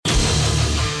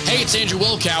Hey, it's Andrew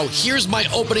Wilkow. Here's my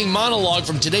opening monologue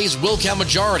from today's Wilkow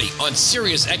Majority on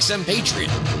Sirius XM Patriot.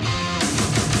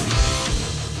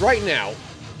 Right now,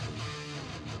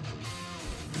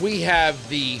 we have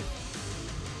the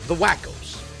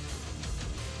wackos.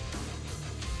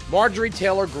 Marjorie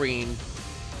Taylor Greene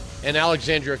and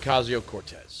Alexandria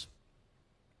Ocasio-Cortez.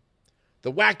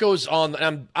 The wackos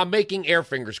on, I'm making air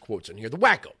fingers quotes in here. The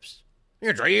wackos.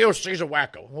 AOC's a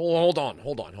wacko. Hold on.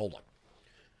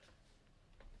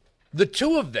 The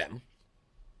two of them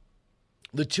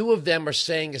are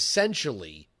saying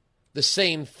essentially the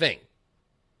same thing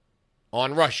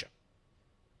on Russia.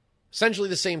 Essentially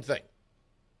the same thing.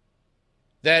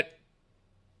 That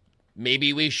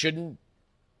maybe we shouldn't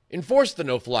enforce the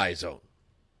no-fly zone.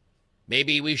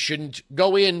 Maybe we shouldn't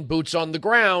go in boots on the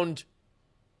ground,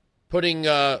 putting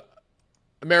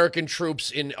American troops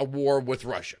in a war with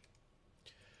Russia.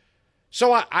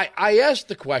 So I asked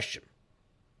the question.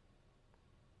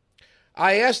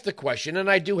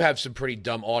 And I do have some pretty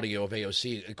dumb audio of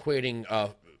AOC equating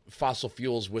fossil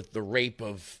fuels with the rape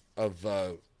of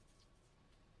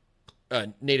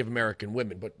Native American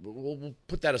women, but we'll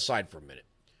put that aside for a minute.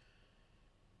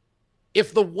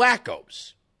 If the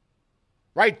wackos,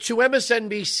 right, to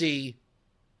MSNBC,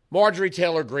 Marjorie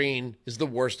Taylor Greene is the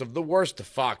worst of the worst. To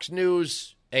Fox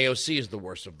News, AOC is the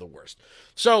worst of the worst.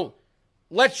 So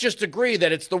let's just agree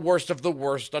that it's the worst of the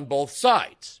worst on both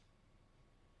sides.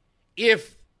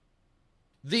 If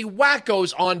the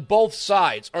wackos on both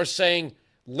sides are saying,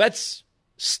 let's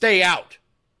stay out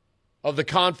of the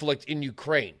conflict in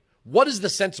Ukraine, what is the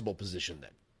sensible position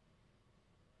then?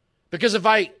 Because if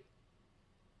I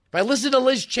listen to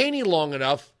Liz Cheney long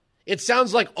enough, it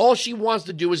sounds like all she wants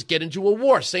to do is get into a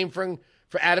war. Same for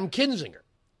Adam Kinzinger.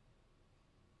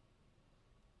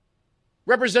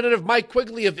 Representative Mike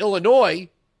Quigley of Illinois,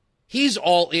 he's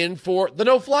all in for the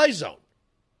no-fly zone.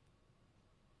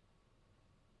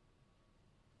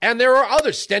 And there are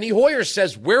others. Steny Hoyer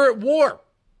says, we're at war.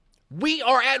 We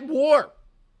are at war.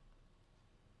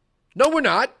 No, we're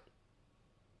not.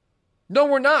 No,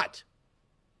 we're not.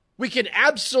 We can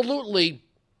absolutely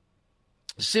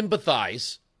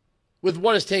sympathize with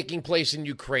what is taking place in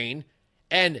Ukraine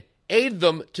and aid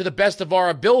them to the best of our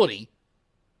ability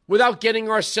without getting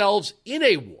ourselves in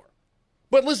a war.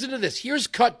 But listen to this. Here's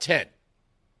cut 10.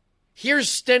 Here's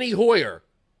Steny Hoyer,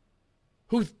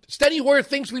 Steny Hoyer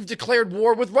thinks we've declared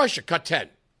war with Russia. Cut 10.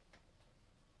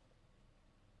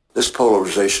 This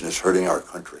polarization is hurting our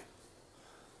country.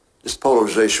 This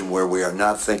polarization where we are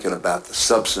not thinking about the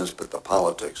substance but the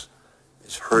politics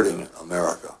is hurting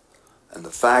America. And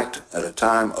the fact at a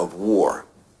time of war,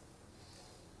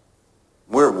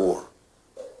 we're at war.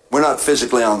 We're not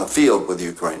physically on the field with the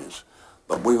Ukrainians,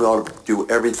 but we ought to do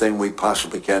everything we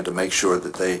possibly can to make sure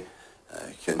that they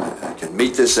can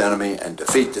meet this enemy and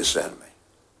defeat this enemy.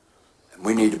 And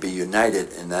we need to be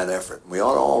united in that effort. We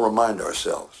ought to all remind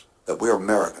ourselves that we're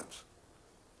Americans.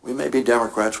 We may be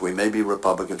Democrats, we may be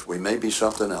Republicans, we may be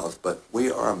something else, but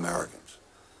we are Americans.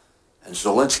 And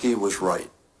Zelensky was right.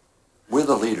 We're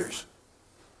the leaders.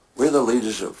 We're the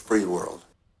leaders of the free world.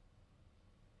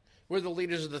 We're the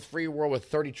leaders of the free world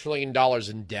with $30 trillion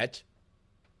in debt.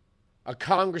 A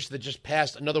Congress that just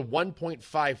passed another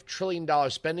 $1.5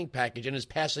 trillion spending package and is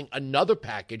passing another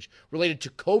package related to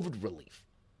COVID relief.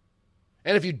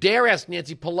 And if you dare ask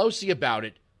Nancy Pelosi about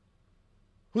it,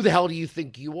 who the hell do you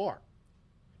think you are?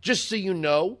 Just so you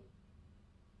know,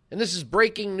 and this is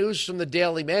breaking news from the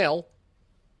Daily Mail,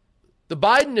 the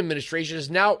Biden administration has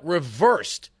now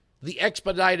reversed the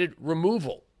expedited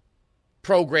removal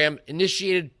program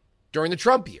initiated during the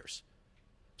Trump years.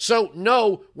 So,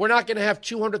 no, we're not going to have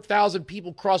 200,000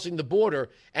 people crossing the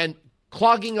border and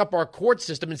clogging up our court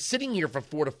system and sitting here for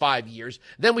 4 to 5 years.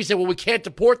 Then we say, well, we can't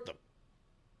deport them.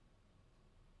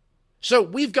 So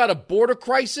we've got a border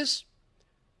crisis.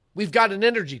 We've got an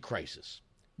energy crisis.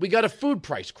 We got a food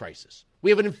price crisis.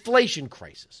 We have an inflation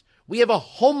crisis. We have a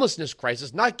homelessness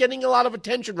crisis, not getting a lot of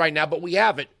attention right now, but we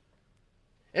have it.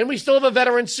 And we still have a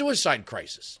veteran suicide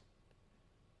crisis.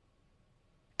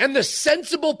 And the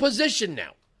sensible position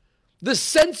now, the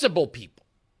sensible people.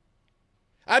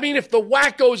 I mean, if the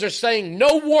wackos are saying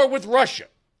no war with Russia,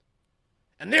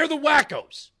 and they're the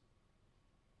wackos,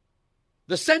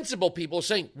 the sensible people are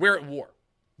saying we're at war.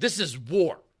 This is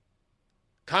war.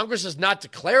 Congress has not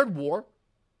declared war.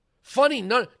 Funny,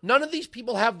 none of these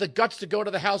people have the guts to go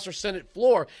to the House or Senate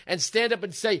floor and stand up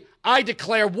and say, I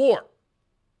declare war.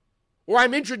 Or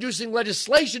I'm introducing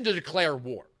legislation to declare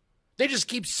war. They just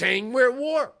keep saying we're at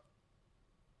war.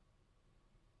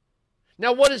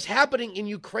 Now, what is happening in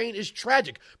Ukraine is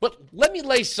tragic. But let me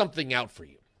lay something out for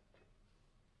you.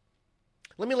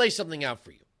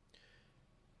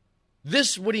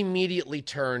 this would immediately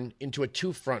turn into a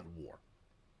two-front war.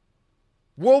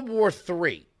 World War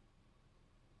III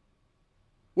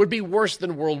would be worse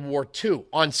than World War II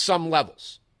on some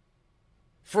levels.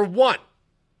 For one,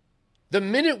 the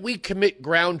minute we commit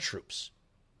ground troops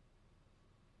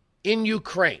in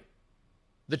Ukraine,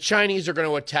 the Chinese are going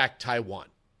to attack Taiwan.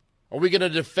 Are we going to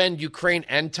defend Ukraine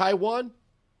and Taiwan?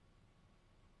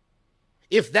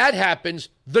 If that happens,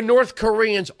 the North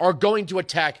Koreans are going to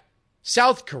attack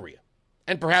South Korea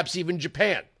and perhaps even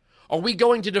Japan. Are we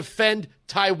going to defend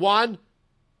Taiwan,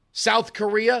 South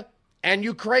Korea, and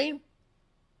Ukraine?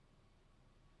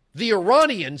 The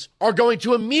Iranians are going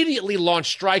to immediately launch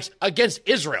strikes against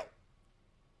Israel.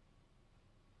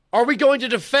 Are we going to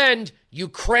defend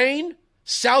Ukraine,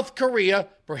 South Korea,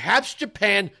 perhaps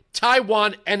Japan,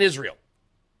 Taiwan, and Israel?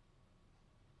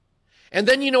 And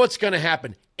then you know what's going to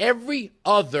happen. Every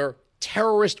other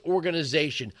terrorist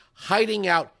organization hiding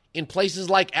out in places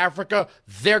like Africa,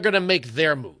 they're going to make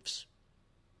their moves.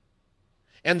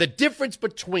 And the difference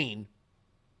between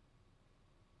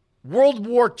World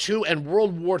War II and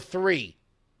World War III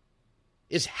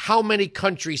is how many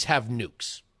countries have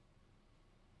nukes.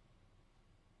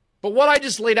 But what I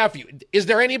just laid out for you, is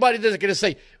there anybody that's going to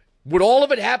say, would all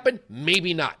of it happen?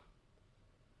 Maybe not.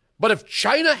 But if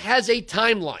China has a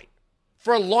timeline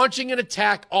for launching an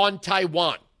attack on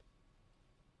Taiwan,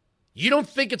 you don't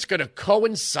think it's going to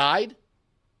coincide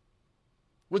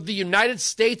with the United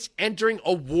States entering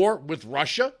a war with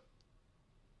Russia?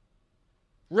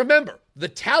 Remember, the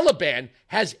Taliban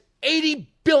has $80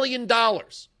 billion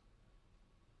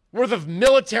worth of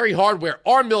military hardware,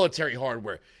 our military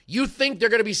hardware. You think they're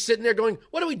going to be sitting there going,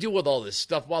 what do we do with all this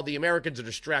stuff while the Americans are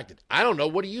distracted? I don't know.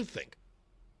 What do you think?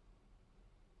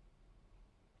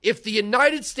 If the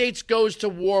United States goes to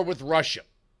war with Russia,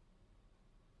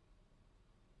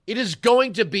 it is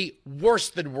going to be worse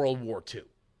than World War II.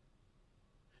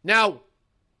 Now,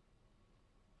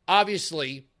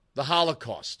 obviously, the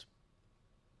Holocaust.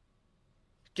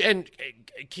 And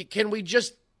can we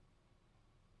just,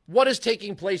 what is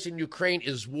taking place in Ukraine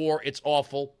is war. It's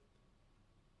awful.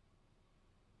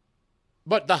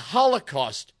 But the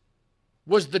Holocaust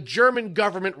was the German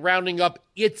government rounding up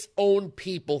its own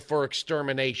people for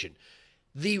extermination.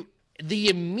 The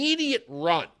immediate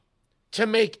run to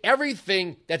make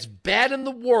everything that's bad in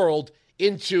the world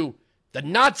into the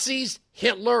Nazis,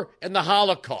 Hitler, and the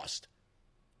Holocaust.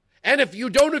 And if you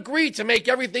don't agree to make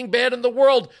everything bad in the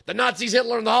world, the Nazis,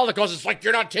 Hitler, and the Holocaust, it's like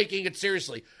you're not taking it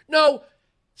seriously. No,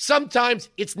 sometimes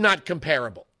it's not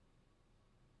comparable.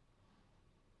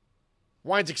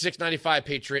 Wines at 695,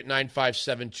 Patriot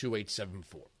 957-2874.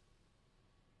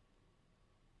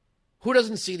 Who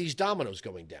doesn't see these dominoes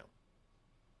going down?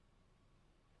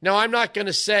 Now, I'm not going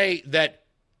to say that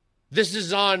this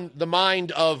is on the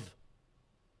mind of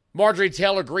Marjorie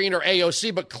Taylor Greene or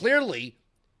AOC, but clearly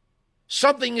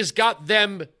something has got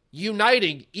them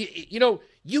uniting. You know,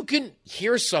 you can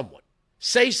hear someone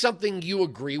say something you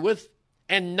agree with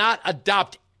and not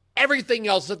adopt everything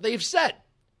else that they've said.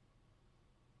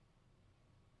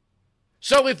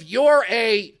 So if you're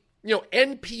a,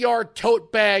 NPR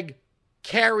tote bag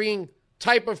carrying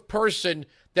type of person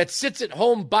that sits at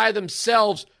home by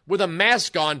themselves with a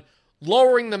mask on,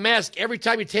 lowering the mask every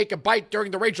time you take a bite during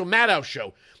the Rachel Maddow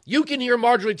show, you can hear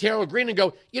Marjorie Taylor Greene and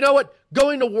go, you know what?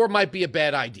 Going to war might be a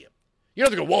bad idea. You know,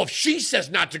 they go, well, if she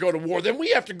says not to go to war, then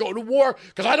we have to go to war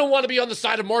because I don't want to be on the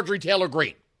side of Marjorie Taylor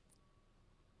Greene.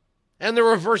 And the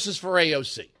reverse is for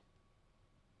AOC.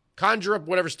 Conjure up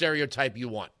whatever stereotype you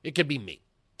want. It could be me.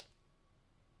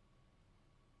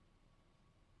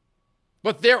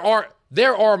 But there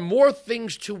are more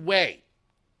things to weigh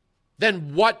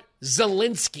than what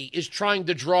Zelensky is trying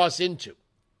to draw us into.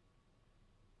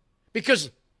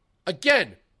 Because,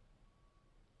 again,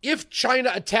 if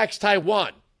China attacks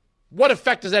Taiwan, what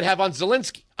effect does that have on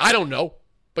Zelensky? I don't know.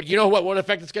 But you know what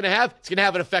effect it's going to have? It's going to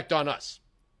have an effect on us.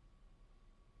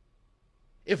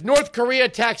 If North Korea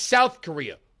attacks South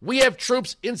Korea, we have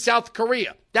troops in South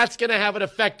Korea. That's going to have an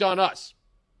effect on us.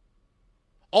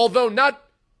 Although not,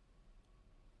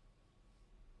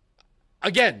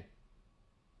 again,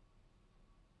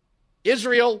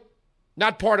 Israel,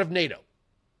 not part of NATO,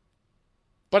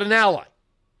 but an ally.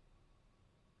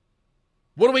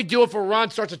 What do we do if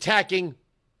Iran starts attacking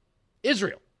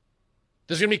Israel?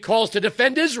 There's going to be calls to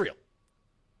defend Israel.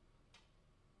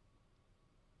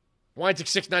 Wines at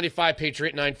 695,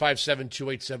 Patriot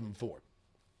 957-2874.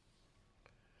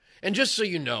 And just so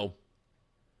you know,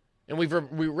 and we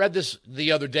read this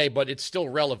the other day, but it's still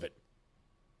relevant.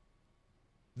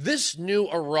 This new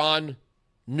Iran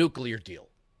nuclear deal,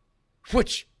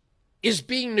 which is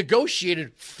being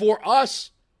negotiated for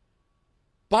us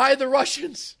by the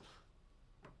Russians.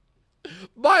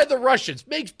 by the Russians,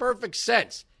 makes perfect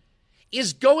sense,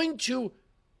 is going to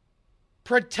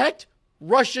protect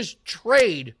Russia's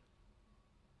trade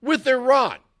with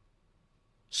Iran.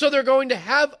 So they're going to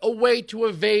have a way to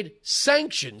evade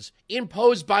sanctions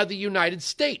imposed by the United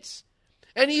States.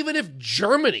 And even if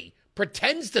Germany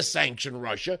pretends to sanction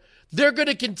Russia, they're going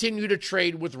to continue to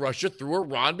trade with Russia through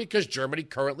Iran because Germany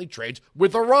currently trades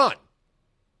with Iran.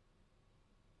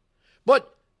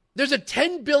 But there's a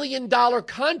 $10 billion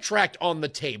contract on the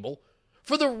table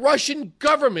for the Russian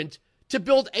government to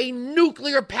build a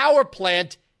nuclear power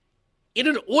plant in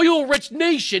an oil-rich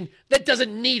nation that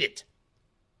doesn't need it.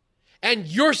 And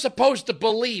you're supposed to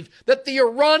believe that the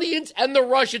Iranians and the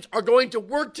Russians are going to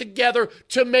work together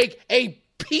to make a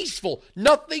peaceful,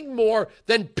 nothing more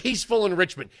than peaceful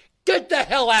enrichment. Get the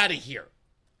hell out of here.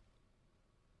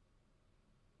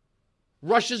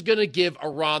 Russia's going to give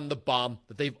Iran the bomb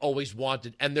that they've always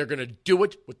wanted, and they're going to do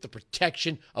it with the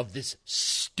protection of this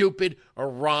stupid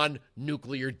Iran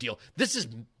nuclear deal. This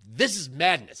is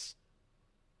madness.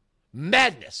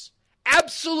 Madness.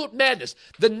 Absolute madness.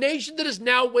 The nation that is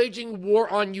now waging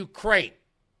war on Ukraine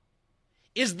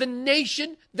is the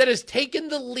nation that has taken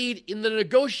the lead in the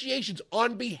negotiations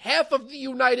on behalf of the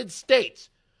United States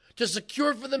to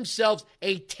secure for themselves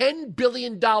a $10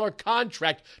 billion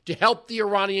contract to help the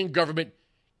Iranian government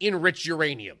enrich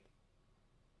uranium.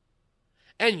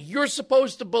 And you're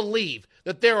supposed to believe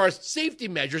that there are safety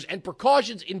measures and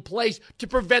precautions in place to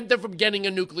prevent them from getting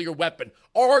a nuclear weapon.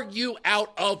 Are you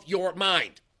out of your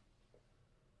mind?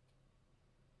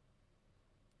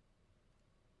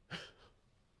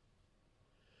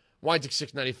 Winesick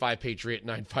 695 Patriot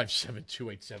 957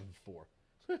 2874.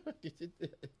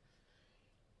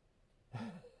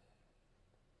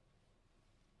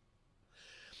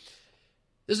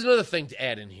 There's another thing to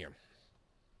add in here.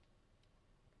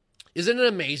 Isn't it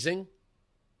amazing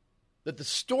that the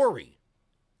story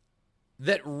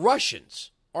that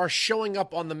Russians are showing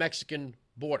up on the Mexican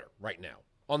border right now,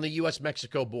 on the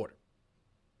U.S.-Mexico border?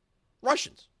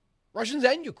 Russians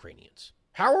and Ukrainians.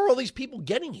 How are all these people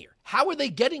getting here? How are they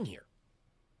getting here?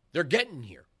 They're getting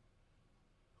here.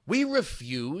 We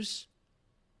refuse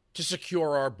to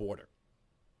secure our border.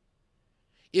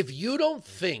 If you don't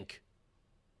think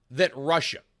that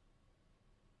Russia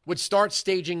would start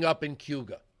staging up in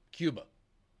Cuba,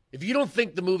 if you don't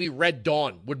think the movie Red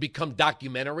Dawn would become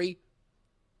documentary,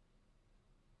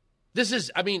 I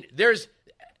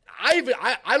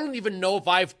don't even know if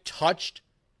I've touched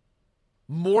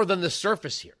more than the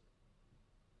surface here.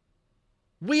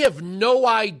 We have no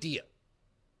idea.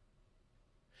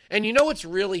 And you know what's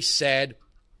really sad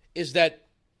is that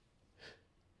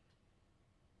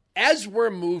as we're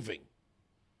moving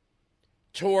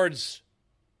towards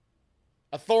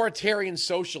authoritarian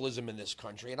socialism in this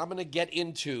country, and I'm going to get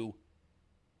into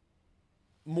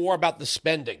more about the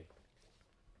spending,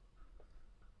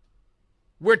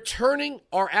 we're turning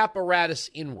our apparatus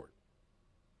inward.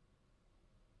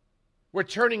 We're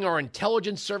turning our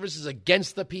intelligence services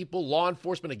against the people, law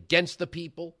enforcement against the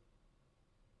people.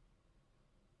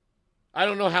 I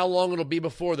don't know how long it'll be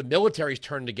before the military's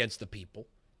turned against the people.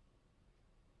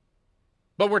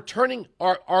 But we're turning,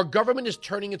 our government is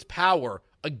turning its power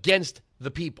against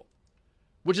the people,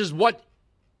 which is what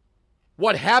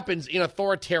happens in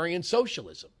authoritarian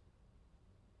socialism.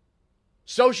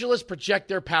 Socialists project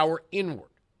their power inward.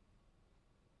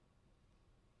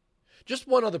 Just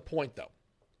one other point, though.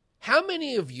 How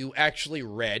many of you actually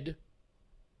read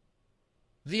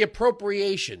the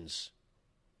appropriations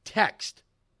text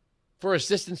for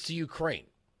assistance to Ukraine?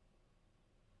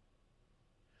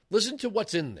 Listen to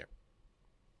what's in there.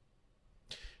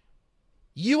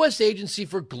 U.S. Agency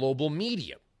for Global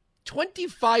Media,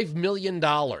 $25 million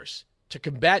to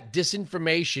combat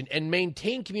disinformation and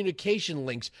maintain communication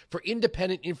links for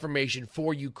independent information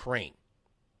for Ukraine.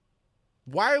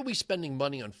 Why are we spending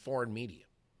money on foreign media?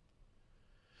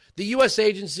 The U.S.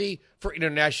 Agency for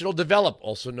International Development,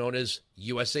 also known as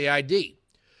USAID,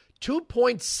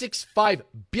 $2.65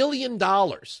 billion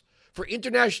for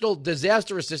international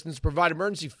disaster assistance to provide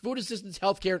emergency food assistance,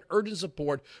 healthcare, and urgent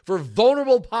support for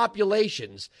vulnerable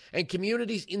populations and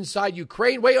communities inside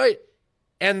Ukraine.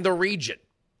 And the region.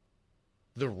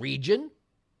 The region?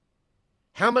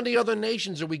 How many other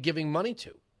nations are we giving money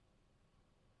to?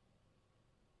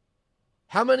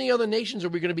 How many other nations are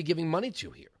we going to be giving money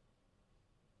to here?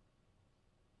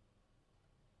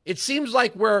 It seems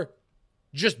like we're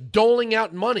just doling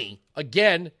out money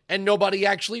again and nobody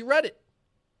actually read it.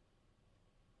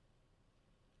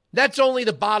 That's only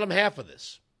the bottom half of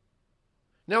this.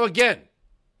 Now, again,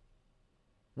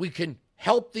 we can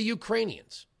help the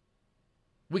Ukrainians.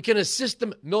 We can assist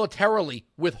them militarily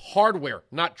with hardware,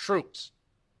 not troops.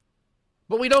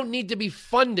 But we don't need to be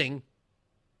funding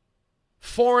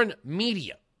foreign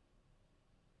media.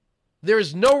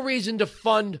 There's no reason to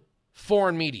fund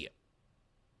foreign media.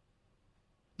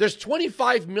 There's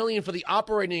 $25 million for the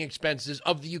operating expenses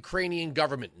of the Ukrainian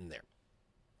government in there.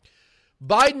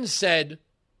 Biden said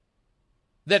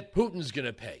that Putin's going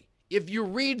to pay. If you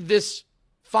read this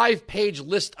 5-page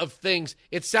list of things,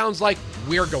 it sounds like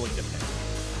we're going to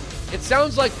pay. It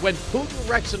sounds like when Putin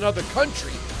wrecks another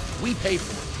country, we pay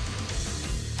for it.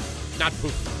 Not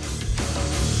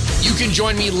Putin. You can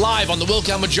join me live on the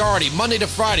Wilkow Majority, Monday to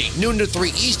Friday, noon to 3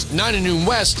 East, 9 to noon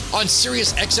West, on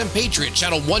Sirius XM Patriot,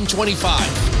 channel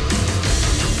 125.